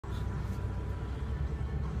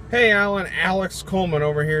Hey Allan, Alex Coleman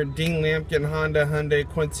over here at Dean Lampkin Honda, Hyundai,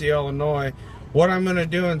 Quincy, Illinois. What I'm going to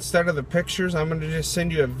do instead of the pictures, I'm going to just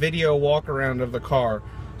send you a video walk around of the car.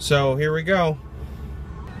 So here we go.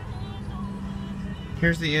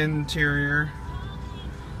 Here's the interior.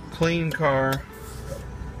 Clean car.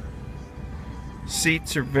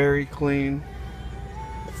 Seats are very clean.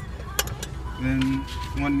 Then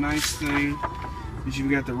one nice thing is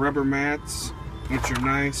you've got the rubber mats, which are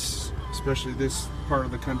nice, especially this part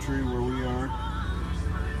of the country where we are.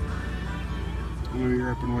 I know you're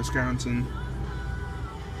up in Wisconsin.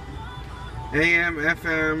 AM,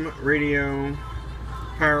 FM, radio,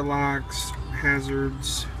 power locks,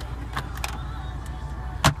 hazards,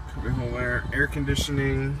 air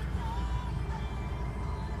conditioning.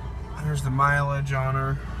 There's the mileage on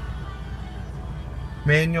her.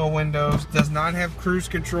 Manual windows, does not have cruise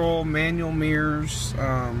control, manual mirrors.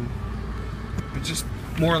 It's just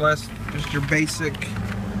more or less just your basic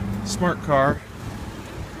smart car.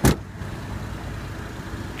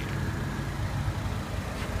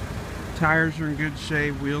 Tires are in good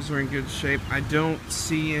shape, wheels are in good shape. I don't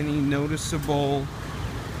see any noticeable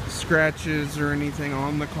scratches or anything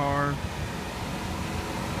on the car.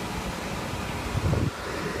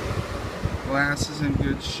 Glass is in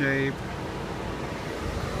good shape.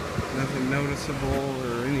 Nothing noticeable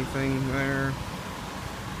or anything there.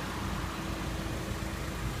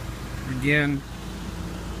 Again,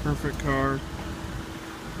 perfect car.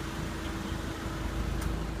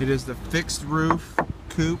 It is the fixed roof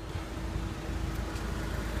coupe.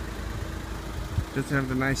 Does have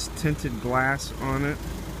the nice tinted glass on it.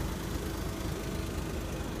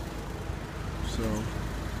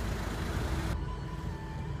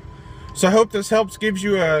 So I hope this helps give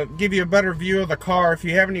you a better view of the car. If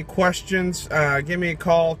you have any questions, give me a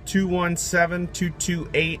call,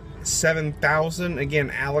 217-228-7000.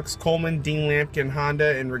 Again, Alex Coleman, Dean Lampkin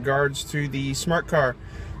Honda, in regards to the smart car.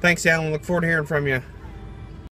 Thanks, Allan. Look forward to hearing from you.